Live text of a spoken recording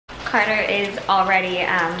Carter is already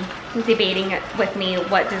debating with me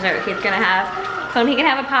what dessert he's gonna have. So he can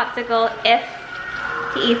have a popsicle if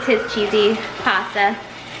he eats his cheesy pasta.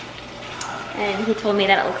 And he told me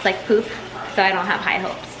that it looks like poop, so I don't have high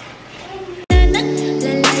hopes.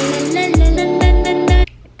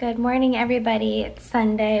 Good morning, everybody. It's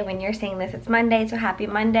Sunday. When you're seeing this, it's Monday, so happy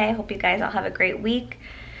Monday. Hope you guys all have a great week.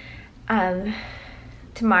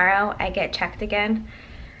 Tomorrow I get checked again,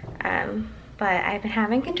 but I've been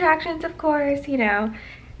having contractions, of course, you know,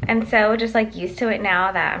 and so just like used to it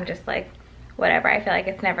now that I'm just like, whatever. I feel like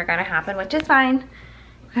it's never gonna happen, which is fine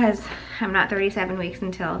because I'm not 37 weeks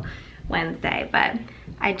until Wednesday, but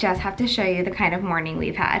I just have to show you the kind of morning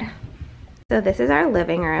we've had. So this is our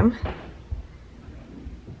living room.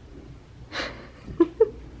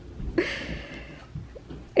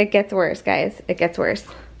 It gets worse, guys. It gets worse.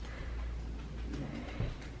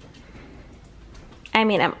 I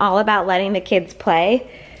mean, I'm all about letting the kids play,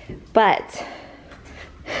 but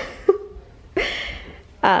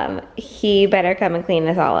he better come and clean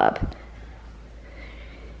this all up.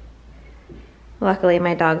 Luckily,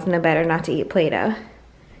 my dogs know better not to eat Play-Doh.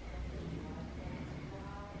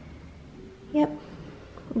 Yep,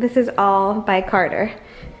 this is all by Carter.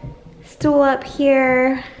 Stool up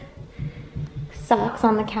here, socks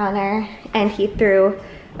on the counter, and he threw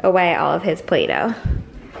away all of his Play-Doh.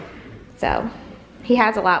 So, he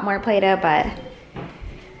has a lot more Play-Doh, but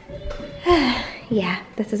yeah,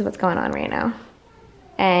 this is what's going on right now.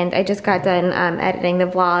 And I just got done editing the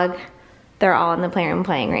vlog. They're all in the playroom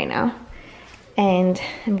playing right now. And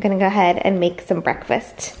I'm gonna go ahead and make some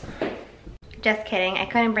breakfast. Just kidding, I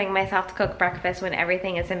couldn't bring myself to cook breakfast when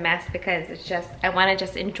everything is a mess because it's just, I wanna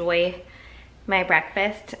just enjoy my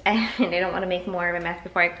breakfast and I don't wanna make more of a mess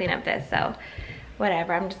before I clean up this, so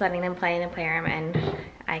whatever. I'm just letting them play in the playroom and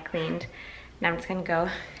I cleaned. Now I'm just gonna go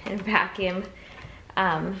and vacuum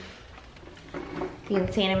the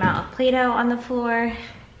insane amount of Play-Doh on the floor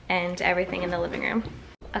and everything in the living room.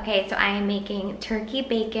 Okay, so I am making turkey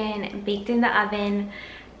bacon baked in the oven.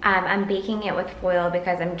 I'm baking it with foil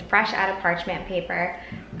because I'm fresh out of parchment paper,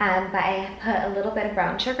 but I put a little bit of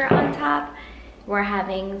brown sugar on top. We're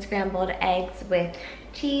having scrambled eggs with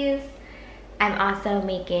cheese. I'm also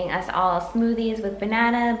making us all smoothies with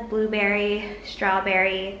banana, blueberry,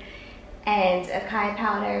 strawberry, and acai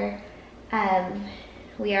powder.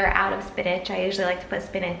 We are out of spinach. I usually like to put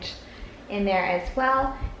spinach in there as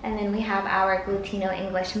well. And then we have our Glutino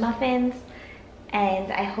English muffins.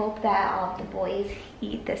 And I hope that all of the boys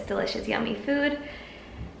eat this delicious, yummy food.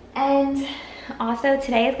 And also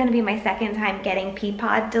today is gonna be my second time getting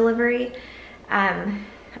Peapod delivery.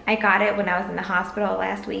 I got it when I was in the hospital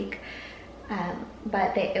last week,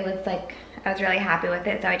 but it was like, I was really happy with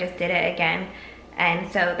it, so I just did it again.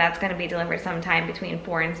 And so that's gonna be delivered sometime between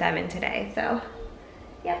 4 and 7 today. So,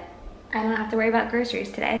 yep, I don't have to worry about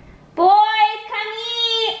groceries today. Boys, come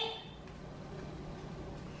eat!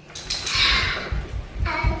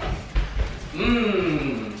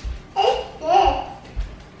 Mmm. What's this?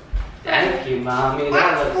 Thank you, Mommy.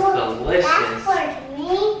 That looks delicious. That's for me.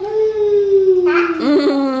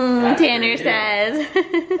 Mmm, Tanner says.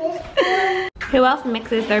 Who else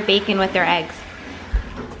mixes their bacon with their eggs?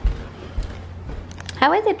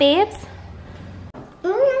 How is it, babes?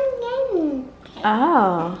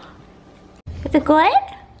 Oh. Is it good?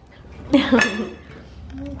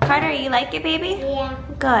 Carter, you like it, baby? Yeah.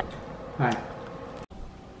 Good. Hi.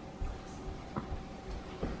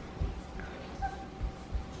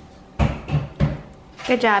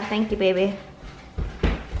 Good job, thank you, baby.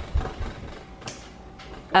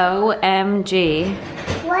 OMG.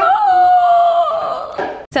 What?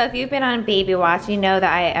 So if you've been on Baby Watch, you know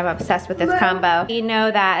that I am obsessed with this combo. You know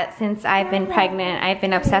that since I've been pregnant, I've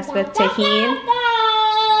been obsessed with tahini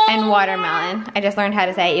and watermelon. I just learned how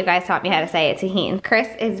to say it. You guys taught me how to say it, tahini. Chris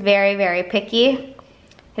is very, very picky.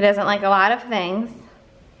 He doesn't like a lot of things.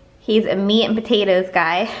 He's a meat and potatoes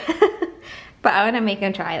guy. But I want to make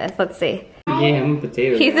him try this. Let's see. Yeah, I'm a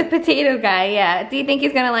potato He's guy. a potato guy, yeah. Do you think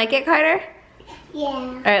he's gonna like it, Carter? Yeah.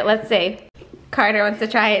 All right, let's see. Carter wants to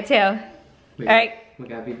try it too. All right. We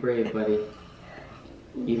gotta be brave, buddy.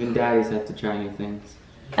 Even daddies have to try new things.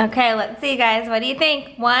 Okay, let's see, guys. What do you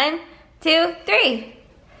think? 1, 2, 3.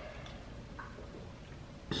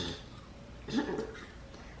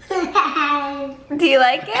 Do you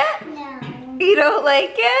like it? No. You don't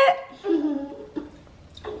like it?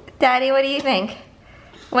 Daddy, what do you think?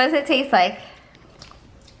 What does it taste like?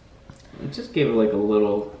 Just give it like a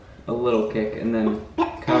little kick and then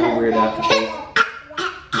kind of a weird aftertaste.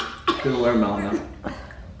 Good watermelon though.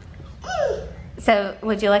 So,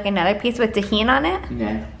 would you like another piece with tahini on it?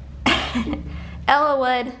 Yeah. Ella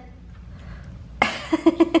would.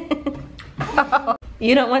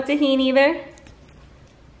 You don't want tahini either?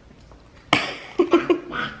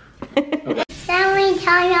 Family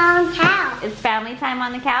time on the couch. It's family time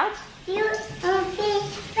on the couch? You see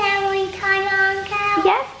family time on the couch?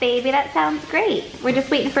 Yes, baby, that sounds great. We're just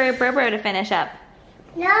waiting for Berber to finish up.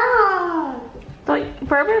 No. So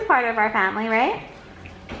Berber's part of our family, right?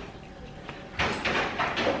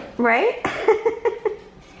 Right?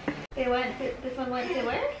 This one went to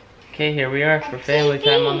work? Okay, here we are for family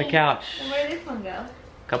time on the couch. And where did this one go?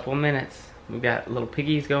 Couple of minutes. We got little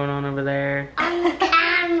piggies going on over there. On the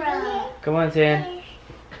camera. Come on, Tan.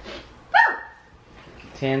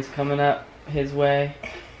 Tan's coming up his way.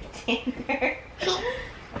 Tinker.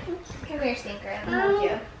 Come here, Stinker. I'm gonna help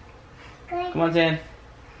you. Come on, Tan.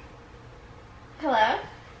 Hello?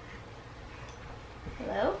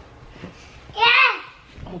 Hello? Yeah.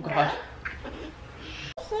 Oh, God.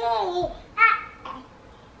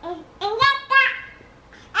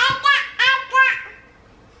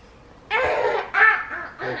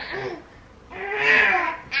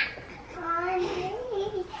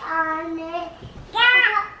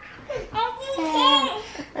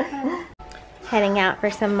 Heading out for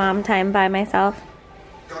some mom time by myself.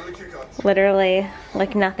 Literally,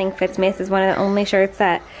 like nothing fits me. This is one of the only shirts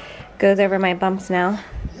that goes over my bumps now.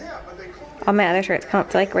 All my other shirts come up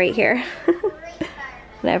to like right here.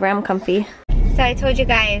 Whatever, I'm comfy. So I told you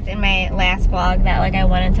guys in my last vlog that like I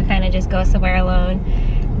wanted to kind of just go somewhere alone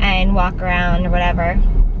and walk around or whatever.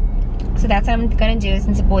 So that's what I'm gonna do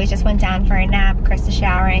since the boys just went down for a nap. Chris is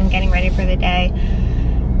showering, getting ready for the day.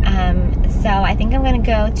 So I think I'm gonna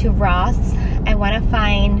go to Ross. I wanna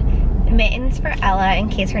find mittens for Ella in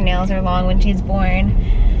case her nails are long when she's born.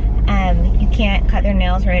 You can't cut their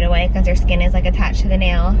nails right away because their skin is like attached to the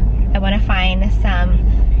nail. I want to find some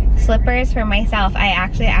slippers for myself. I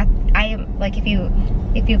like if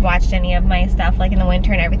you've watched any of my stuff like in the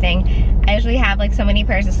winter and everything, I usually have like so many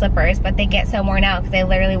pairs of slippers, but they get so worn out because I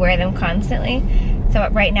literally wear them constantly. So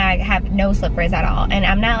right now I have no slippers at all, and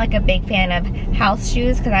I'm not like a big fan of house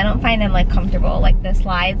shoes because I don't find them like comfortable, like the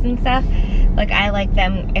slides and stuff. Like I like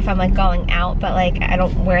them if I'm like going out, but like I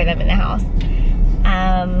don't wear them in the house.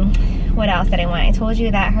 What else did I want? I told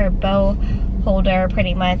you that her bow holder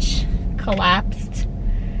pretty much collapsed.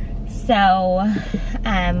 So,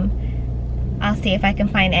 I'll see if I can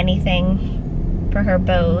find anything for her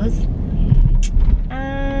bows.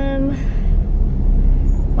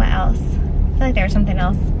 What else? I feel like there was something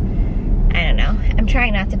else. I don't know. I'm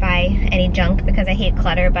trying not to buy any junk because I hate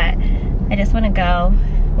clutter, but I just want to go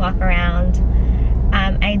walk around.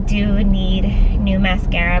 I do need new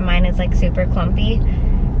mascara. Mine is like super clumpy,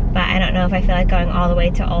 but I don't know if I feel like going all the way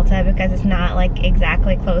to Ulta because it's not like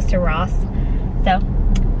exactly close to Ross. So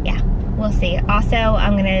yeah, we'll see. Also,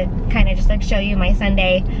 I'm gonna kind of just like show you my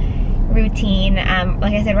Sunday routine.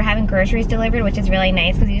 Like I said, we're having groceries delivered, which is really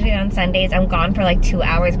nice because usually on Sundays I'm gone for like 2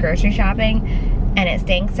 hours grocery shopping and it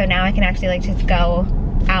stinks. So now I can actually like just go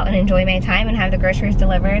out and enjoy my time and have the groceries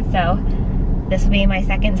delivered. So this will be my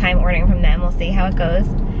second time ordering from them. We'll see how it goes.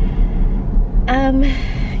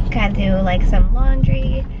 Gotta do like some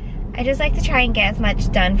laundry. I just like to try and get as much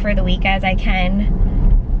done for the week as I can.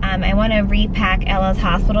 I want to repack Ella's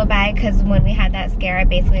hospital bag because when we had that scare, I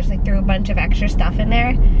basically just like threw a bunch of extra stuff in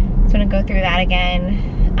there. Just want to go through that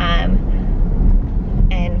again.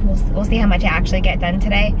 And we'll see how much I actually get done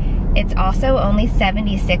today. It's also only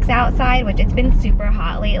 76 outside, which it's been super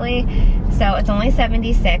hot lately. So it's only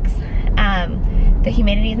 76. The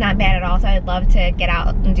humidity is not bad at all, so I'd love to get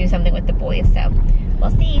out and do something with the boys. So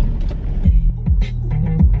we'll see.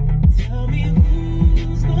 Tell me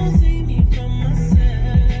who's gonna save me from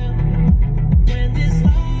myself when this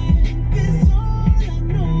life is all I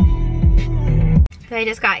know. So I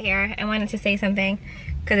just got here. I wanted to say something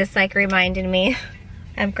because it's like reminded me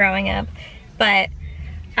of growing up. But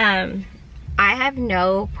I have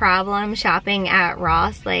no problem shopping at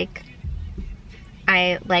Ross. Like,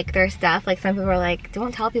 I like their stuff. Like, some people are like,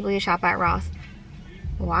 don't tell people you shop at Ross.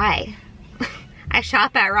 Why? I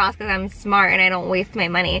shop at Ross because I'm smart and I don't waste my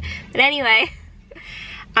money. But anyway,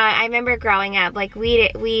 I remember growing up, like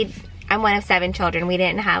I'm one of 7 children. We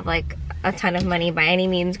didn't have like a ton of money by any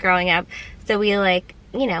means growing up. So we like,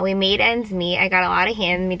 you know, we made ends meet. I got a lot of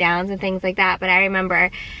hand-me-downs and things like that. But I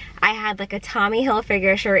remember I had like a Tommy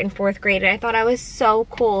Hilfiger shirt in 4th grade and I thought I was so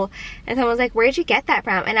cool. And someone was like, where'd you get that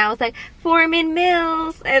from? And I was like, Foreman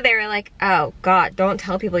Mills. And they were like, oh God, don't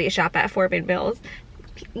tell people you shop at Foreman Mills.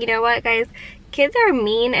 You know what, guys? Kids are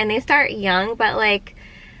mean and they start young, but like,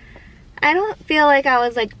 I don't feel like I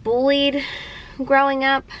was like bullied growing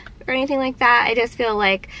up or anything like that. I just feel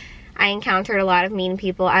like I encountered a lot of mean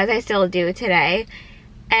people, as I still do today.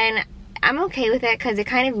 And I'm okay with it because it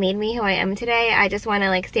kind of made me who I am today. I just want to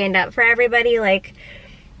like stand up for everybody. Like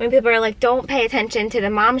when people are like, don't pay attention to the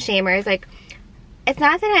mom shamers, like it's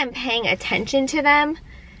not that I'm paying attention to them,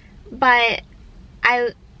 but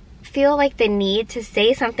I feel like the need to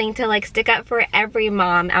say something to like stick up for every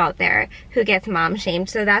mom out there who gets mom shamed.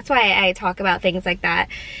 So that's why I talk about things like that.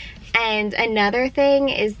 And another thing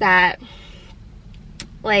is that,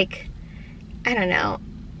 like, I don't know,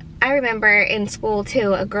 I remember in school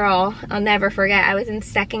too, a girl, I'll never forget, I was in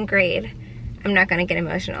 2nd grade. I'm not gonna get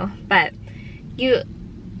emotional, but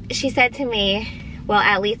she said to me, well,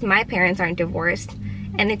 at least my parents aren't divorced.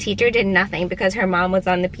 And the teacher did nothing because her mom was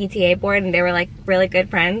on the PTA board and they were like really good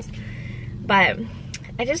friends. But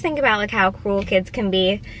I just think about like how cruel kids can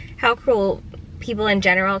be, how cruel people in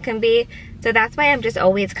general can be. So that's why I'm just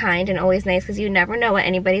always kind and always nice, because you never know what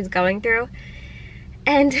anybody's going through.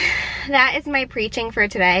 And that is my preaching for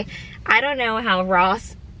today. I don't know how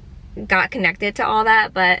Ross got connected to all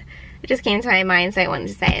that, but it just came to my mind, so I wanted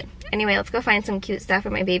to say it. Anyway, let's go find some cute stuff for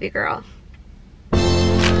my baby girl.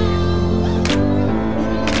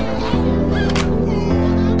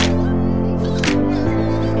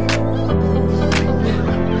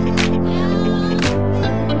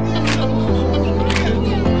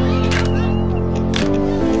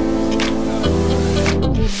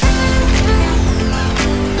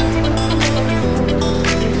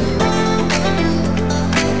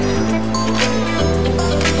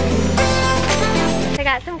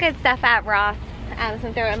 Good stuff at Ross. I'm just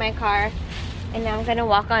gonna throw it in my car, and now I'm gonna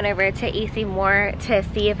walk on over to AC Moore to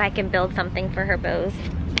see if I can build something for her bows.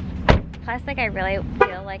 Plus, like, I really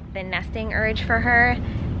feel like the nesting urge for her,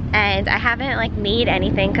 and I haven't like made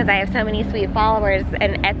anything because I have so many sweet followers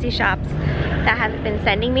and Etsy shops that have been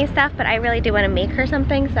sending me stuff, but I really do want to make her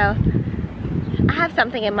something, so I have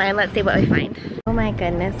something in mind. Let's see what we find. Oh my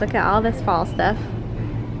goodness, look at all this fall stuff.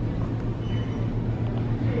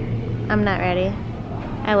 I'm not ready.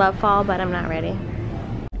 I love fall, but I'm not ready.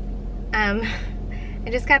 I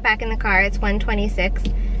just got back in the car. It's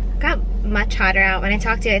 1:26. Got much hotter out. When I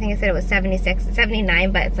talked to you, I think I said it was 76,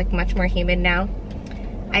 79, but it's like much more humid now.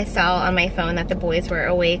 I saw on my phone that the boys were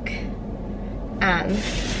awake. And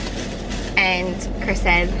Chris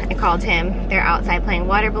said, I called him, they're outside playing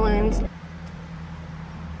water balloons.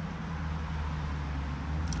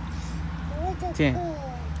 Tim,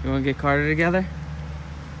 you want to get Carter together?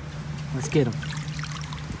 Let's get him.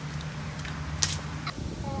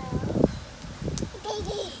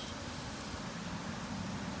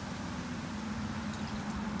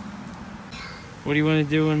 What do you want to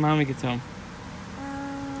do when Mommy gets home?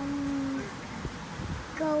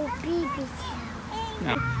 Go baby town.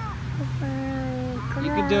 No. You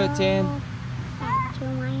can do it, Tan. Back to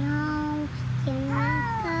my home. Can I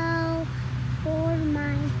go for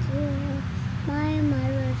my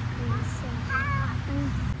mother's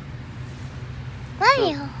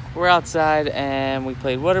Christmas? We're outside and we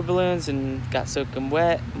played water balloons and got soaking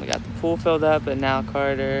wet. We got the pool filled up, and now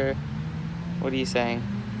Carter, what are you saying?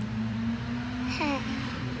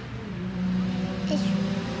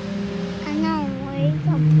 I don't like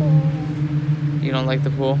the pool. You don't like the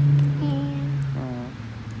pool? Yeah. Oh.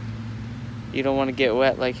 You don't want to get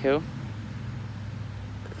wet like who?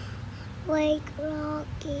 Like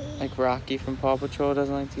Rocky. Like Rocky from Paw Patrol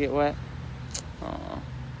doesn't like to get wet? Oh.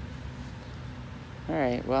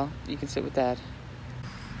 Alright, well, you can sit with Dad.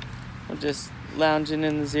 We're just lounging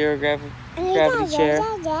in the zero gravity chair. I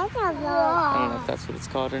don't know if that's what it's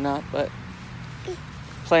called or not, but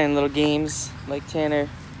playing little games like Tanner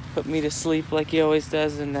put me to sleep like he always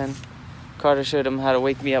does, and then Carter showed him how to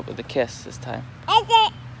wake me up with a kiss this time.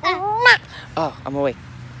 Oh, I'm awake.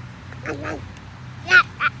 Want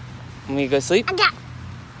me to go sleep?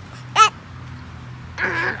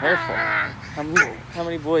 Careful. How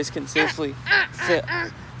many boys can safely sit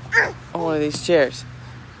on one of these chairs?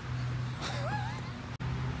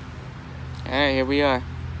 Alright, here we are.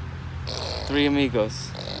 3 amigos.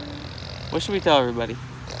 What should we tell everybody?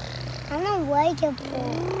 I don't like the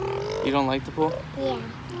pool. You don't like the pool? Yeah.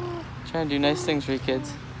 Try and do nice things for your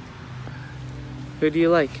kids. Who do you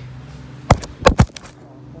like?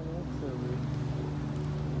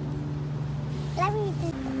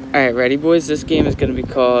 Alright, ready boys? This game is going to be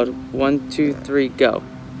called 1, 2, 3, go.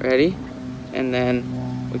 Ready? And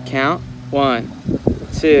then we count. 1,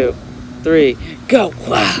 2, 3, go!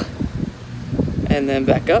 Wow! And then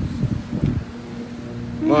back up.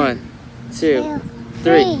 1, 2,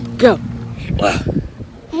 3, go! Wow!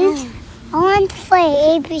 I want to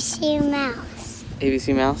play ABC Mouse.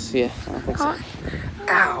 ABC Mouse? Yeah, I think so.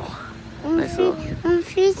 Ow! Nice little.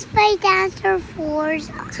 Please play Dinosaur Wars.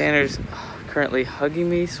 Tanner's currently hugging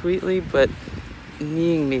me sweetly, but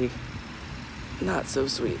kneeing me not so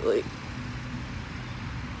sweetly.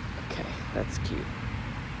 Okay, that's cute.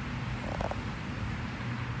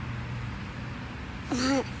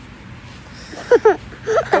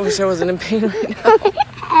 I wish I wasn't in pain right now.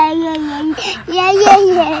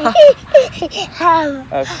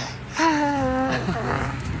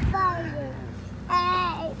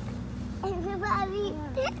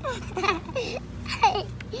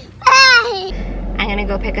 I'm gonna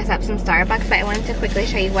go pick us up some Starbucks, but I wanted to quickly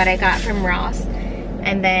show you what I got from Ross.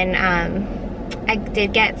 And then I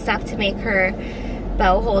did get stuff to make her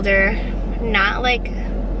bow holder. Not like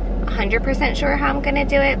 100% sure how I'm gonna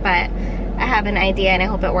do it, but I have an idea and I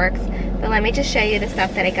hope it works. But let me just show you the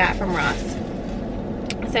stuff that I got from Ross.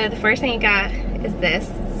 So the first thing I got is this,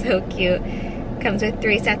 so cute. Comes with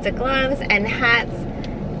 3 sets of gloves and hats.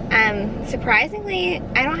 Surprisingly,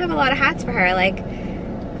 I don't have a lot of hats for her. Like,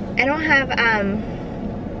 I don't have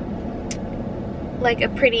like a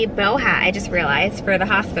pretty bow hat, I just realized, for the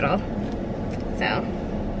hospital. So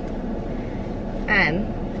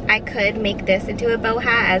I could make this into a bow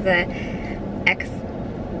hat as a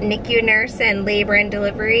ex-NICU nurse and labor and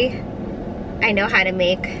delivery. I know how to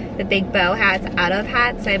make the big bow hats out of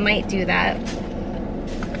hats, so I might do that.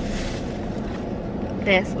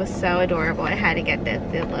 This was so adorable. I had to get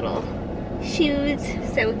the little shoes,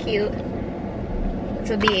 so cute. This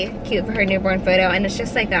will be cute for her newborn photo, and it's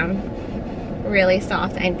just like really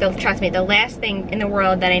soft. And trust me, the last thing in the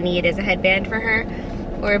world that I need is a headband for her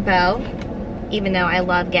or a bow, even though I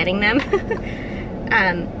love getting them.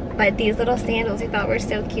 But these little sandals I thought were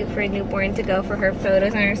so cute for a newborn to go for her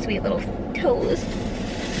photos on her sweet little toes.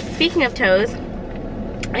 Speaking of toes,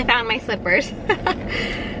 I found my slippers.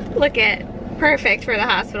 Look at, perfect for the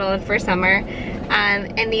hospital and for summer.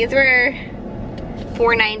 And these were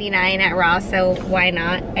 $4.99 at Ross, so why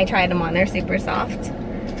not? I tried them on, they're super soft.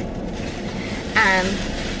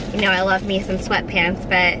 You know, I love me some sweatpants,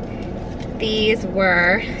 but these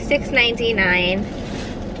were $6.99.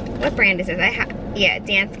 What brand is this? Yeah,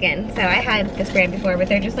 Danskin. So I had this brand before, but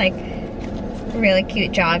they're just like really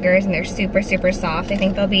cute joggers, and they're super, super soft. I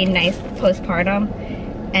think they'll be nice postpartum,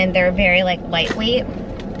 and they're very like lightweight.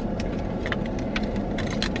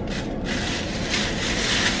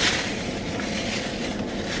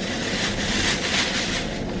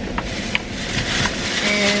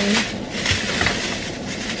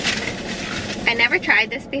 I never tried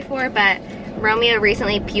this before, but Romeo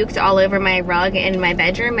recently puked all over my rug in my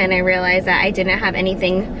bedroom, and I realized that I didn't have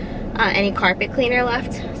anything, any carpet cleaner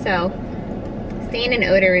left. So, stain and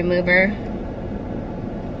odor remover.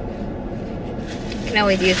 You can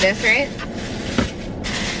always use this, right?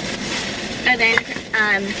 And then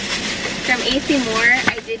from AC Moore,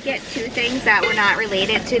 I did get 2 things that were not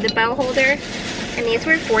related to the bow holder, and these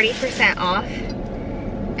were 40% off.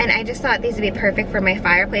 And I just thought these would be perfect for my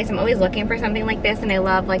fireplace. I'm always looking for something like this, and I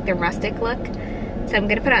love like the rustic look. So I'm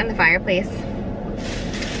gonna put it on the fireplace.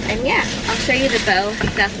 And yeah, I'll show you the bow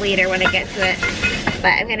stuff later when I get to it.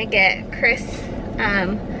 But I'm gonna get Chris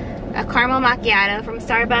a caramel macchiato from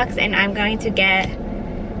Starbucks, and I'm going to get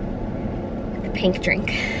the pink drink.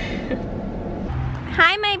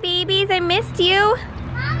 Hi, my babies, I missed you.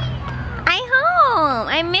 Hi home,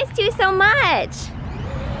 I missed you so much.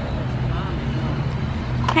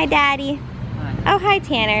 Hi, Daddy. Hi. Oh, hi,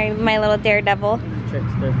 Tanner, my little daredevil.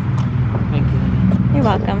 Trickster. Thank you. You're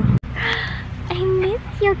welcome. I miss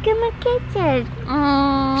you. Come on, kitchen.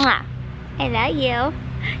 Mwah. I love you.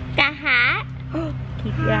 The hat.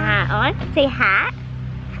 Keep your hat on. Say hat.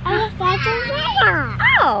 Oh, that's a hat.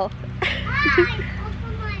 Oh.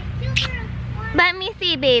 Let me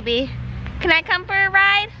see, baby. Can I come for a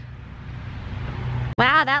ride?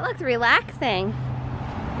 Wow, that looks relaxing.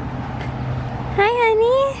 Hi,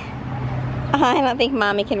 honey. Oh, I don't think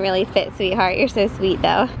Mommy can really fit, sweetheart. You're so sweet,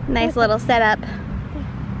 though. Nice little setup.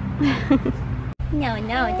 No,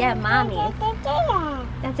 yeah, Mommy.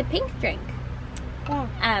 That's a pink drink.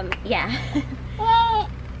 Yeah.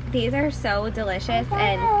 These are so delicious,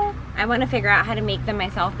 and I want to figure out how to make them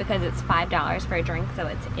myself because it's $5 for a drink, so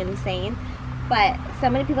it's insane. But so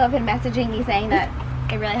many people have been messaging me saying that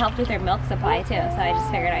it really helped with their milk supply, too, so I just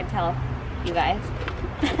figured I'd tell you guys.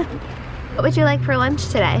 What would you like for lunch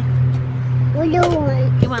today? Little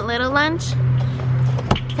lunch. You want little lunch?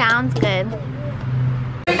 Sounds good.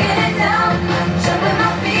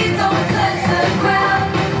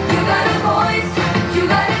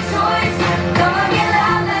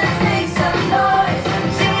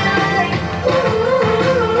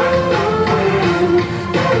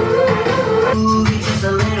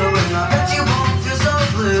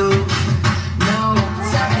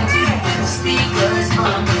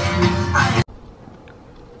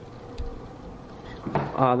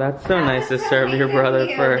 Oh, that's so nice to serve your brother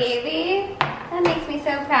first. Baby. That makes me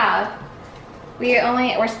so proud.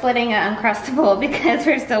 We're splitting an Uncrustable because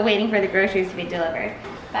we're still waiting for the groceries to be delivered.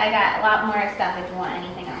 But I got a lot more stuff if you want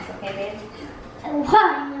anything else, okay, babe?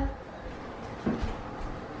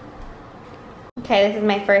 Okay, this is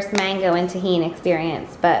my first mango and tahini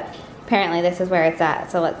experience, but apparently this is where it's at,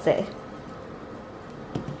 so let's see.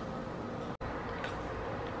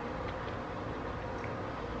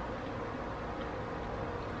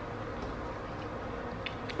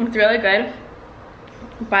 It's really good,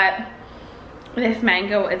 but this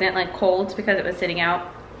mango isn't like cold because it was sitting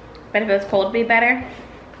out. But if it was cold, it'd be better.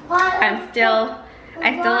 I still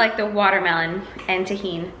like the watermelon and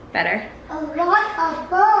tahini better.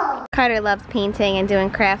 Carter loves painting and doing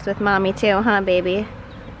crafts with mommy too, huh, baby?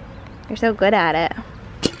 You're so good at it.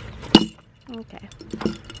 Okay.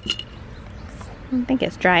 I think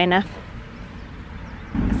it's dry enough.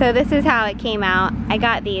 So this is how it came out. I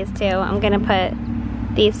got these too. I'm gonna put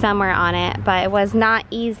these somewhere on it, but it was not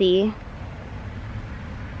easy.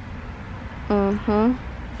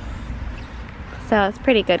 So it's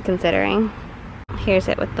pretty good considering. Here's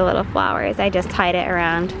it with the little flowers. I just tied it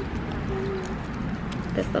around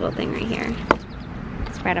this little thing right here.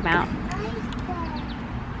 Spread them out.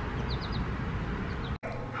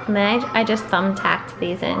 And then I just thumbtacked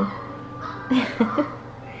these in.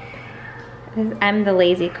 I'm the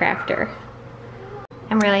lazy crafter.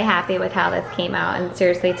 I'm really happy with how this came out, and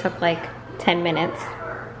seriously took like 10 minutes.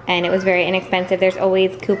 And it was very inexpensive. There's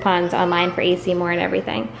always coupons online for AC More and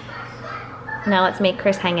everything. Now let's make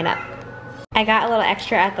Chris hang it up. I got a little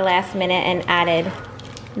extra at the last minute and added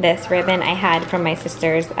this ribbon I had from my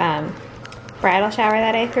sister's bridal shower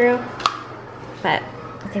that I threw. But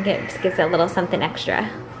I think it just gives it a little something extra.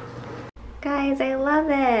 Guys, I love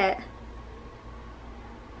it.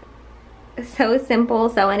 So simple,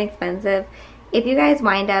 so inexpensive. If you guys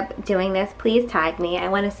wind up doing this, please tag me. I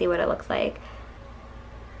want to see what it looks like.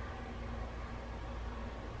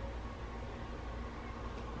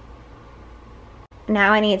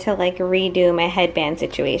 Now I need to like redo my headband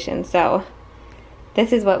situation. So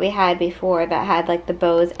this is what we had before that had like the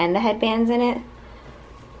bows and the headbands in it.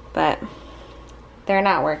 But they're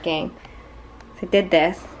not working. So I did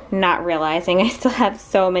this, not realizing I still have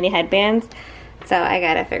so many headbands. So I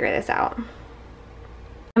gotta figure this out.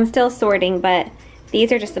 I'm still sorting, but these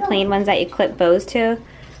are just the plain ones that you clip bows to.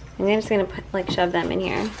 I'm just gonna shove them in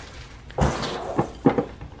here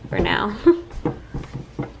for now.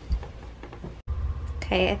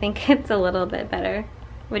 Okay, I think it's a little bit better.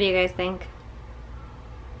 What do you guys think?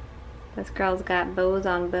 This girl's got bows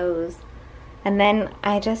on bows. And then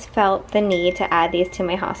I just felt the need to add these to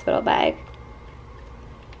my hospital bag.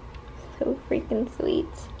 So freaking sweet.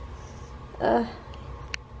 Ugh.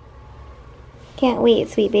 Can't wait,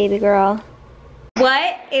 sweet baby girl.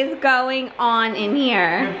 What is going on in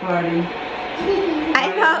here? Party.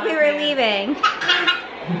 I thought we were leaving.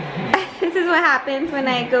 This is what happens when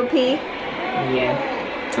I go pee. Yeah.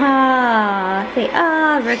 Ah, say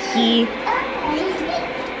rookie.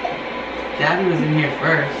 Daddy was in here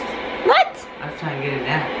first. What? I was trying to get a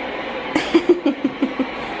nap.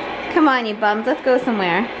 Come on, you bums. Let's go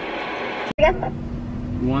somewhere.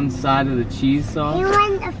 One side of the cheese sauce. You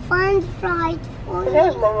want a french fries for me?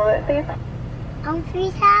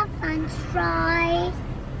 Please have french fries.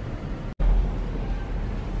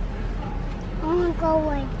 I want to go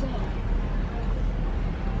with it.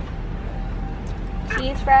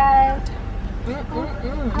 Cheese fries. I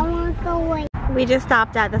want to go with it. We just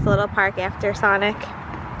stopped at this little park after Sonic.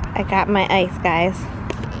 I got my ice, guys.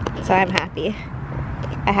 So I'm happy.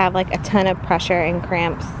 I have like a ton of pressure and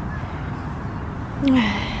cramps.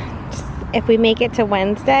 If we make it to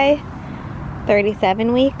Wednesday,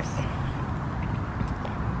 37 weeks,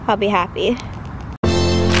 I'll be happy.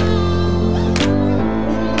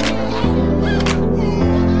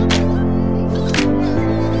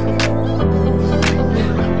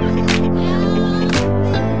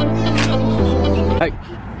 Hey.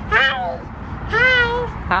 Hi. Hi.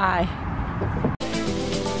 Hi.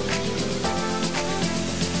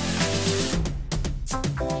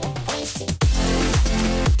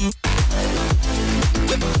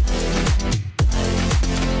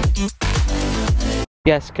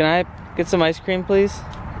 Yes, can I get some ice cream, please?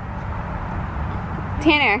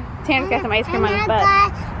 Tanner's got some ice cream on his butt.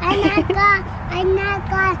 I'm not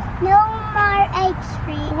got no more ice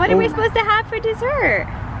cream. What are we supposed to have for dessert?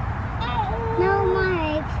 No more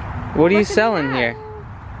ice cream. What are you selling here?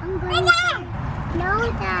 I'm going to...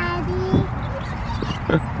 No, Daddy.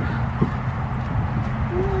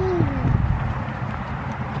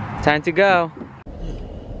 Time to go.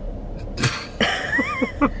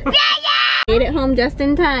 Made it home just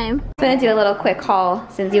in time. I'm gonna do a little quick haul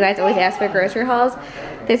since you guys always ask for grocery hauls.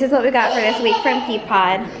 This is what we got for this week from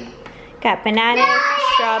Peapod. Got bananas,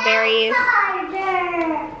 strawberries,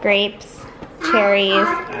 grapes, cherries,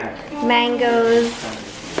 mangoes,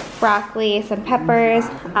 broccoli, some peppers,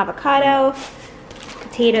 avocado,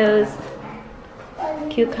 potatoes,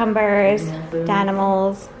 cucumbers,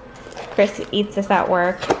 Danimals. Chris eats this at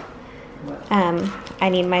work. I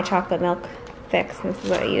need my chocolate milk fix. This is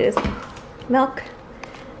what I use. Milk,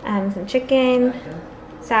 some chicken,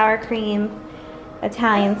 sour cream,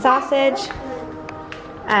 Italian sausage,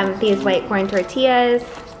 these white corn tortillas,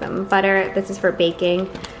 some butter. This is for baking,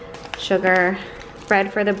 sugar,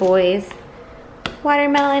 bread for the boys,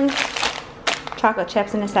 watermelon, chocolate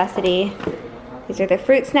chips, a necessity. These are the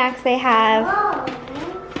fruit snacks they have,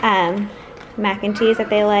 mac and cheese that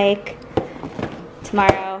they like.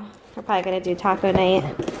 Tomorrow, we're probably gonna do taco night.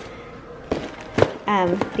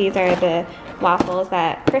 These are the waffles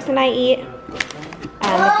that Chris and I eat.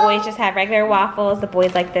 The boys just have regular waffles. The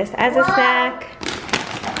boys like this as a snack.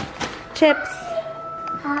 Chips,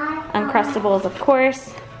 Uncrustables, of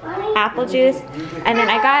course, apple juice. And then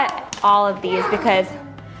I got all of these because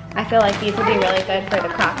I feel like these would be really good for the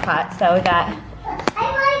crock pot. So we got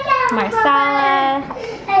marsala.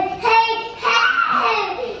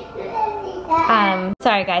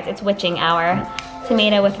 Sorry guys, it's witching hour.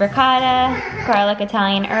 Tomato with ricotta, garlic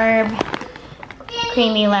Italian herb,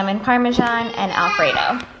 creamy lemon parmesan, and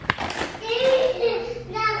Alfredo.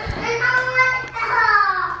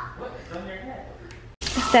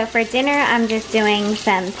 So for dinner, I'm just doing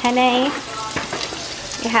some penne.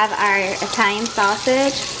 We have our Italian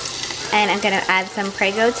sausage, and I'm gonna add some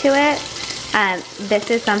Prego to it. This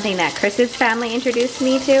is something that Chris's family introduced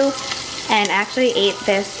me to, and actually ate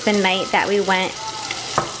this the night that we went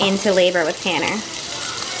into labor with Tanner.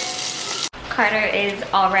 Carter is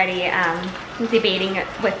already debating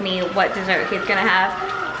with me what dessert he's gonna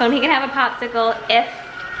have. So he can have a popsicle if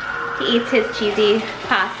he eats his cheesy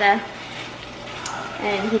pasta.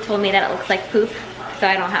 And he told me that it looks like poop, so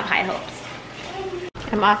I don't have high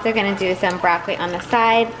hopes. I'm also gonna do some broccoli on the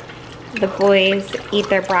side. The boys eat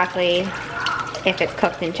their broccoli if it's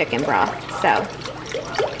cooked in chicken broth, so.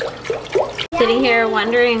 Sitting here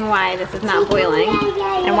wondering why this is not boiling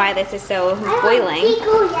and why this is so boiling.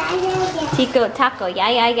 Tico taco,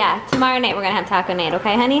 yeah. Tomorrow night we're gonna have taco night,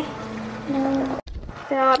 okay honey? No.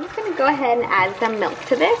 So I'm just gonna go ahead and add some milk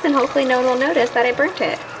to this and hopefully no one will notice that I burnt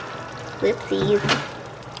it. Whoopsies.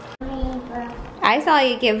 I saw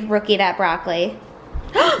you give Rookie that broccoli.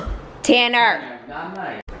 Tanner!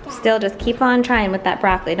 Still just keep on trying with that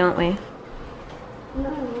broccoli, don't we?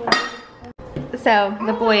 So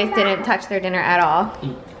the boys didn't touch their dinner at all.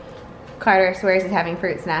 Carter swears he's having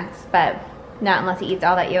fruit snacks, but not unless he eats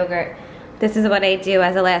all that yogurt. This is what I do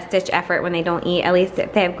as a last ditch effort when they don't eat. At least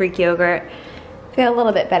if they have Greek yogurt, feel a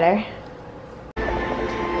little bit better.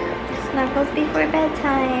 Snuggles before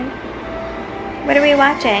bedtime. What are we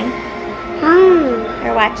watching? Home.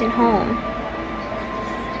 We're watching Home.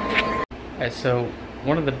 Alright, so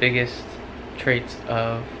one of the biggest traits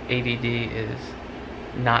of ADD is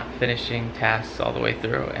not finishing tasks all the way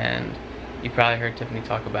through, and you probably heard Tiffany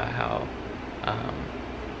talk about how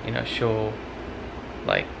you know, she'll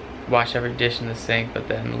like wash every dish in the sink but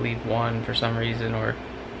then leave one for some reason, or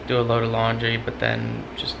do a load of laundry but then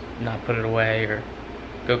just not put it away, or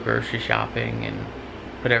go grocery shopping and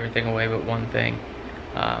put everything away but one thing.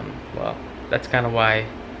 Well, that's kind of why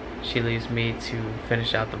she leaves me to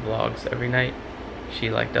finish out the vlogs every night. She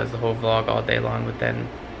like does the whole vlog all day long, but then,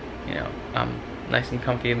 you know, I'm nice and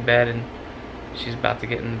comfy in bed and she's about to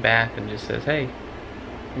get in the bath and just says, hey,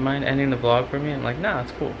 you mind ending the vlog for me? I'm like, nah,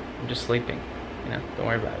 it's cool, I'm just sleeping, you know, don't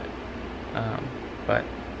worry about it. But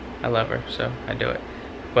I love her, so I do it.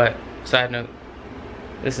 But side note,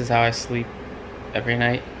 this is how I sleep every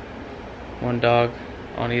night. One dog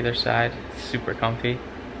on either side. It's super comfy.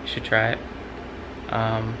 You should try it.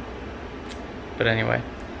 But anyway,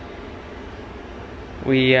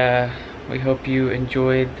 we hope you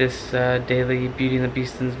enjoyed this daily Beauty and the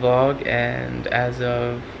Beastons vlog, and as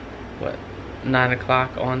of what, 9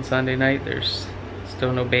 o'clock on Sunday night, there's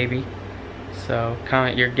still no baby. So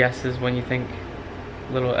comment your guesses when you think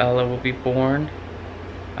little Ella will be born.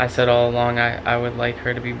 I said all along I would like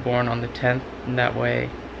her to be born on the 10th, and that way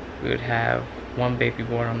we would have one baby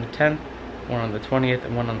born on the 10th, one on the 20th,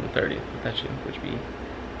 and one on the 30th, which would be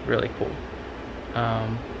really cool.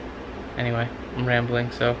 Anyway, I'm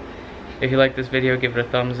rambling, so if you like this video, give it a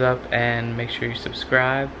thumbs up and make sure you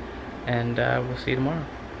subscribe, and we'll see you tomorrow.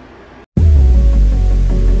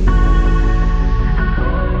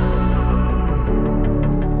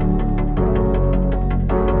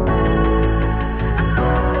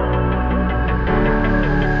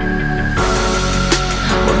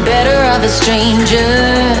 of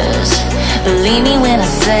strangers. Believe me when I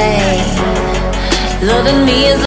say, loving me is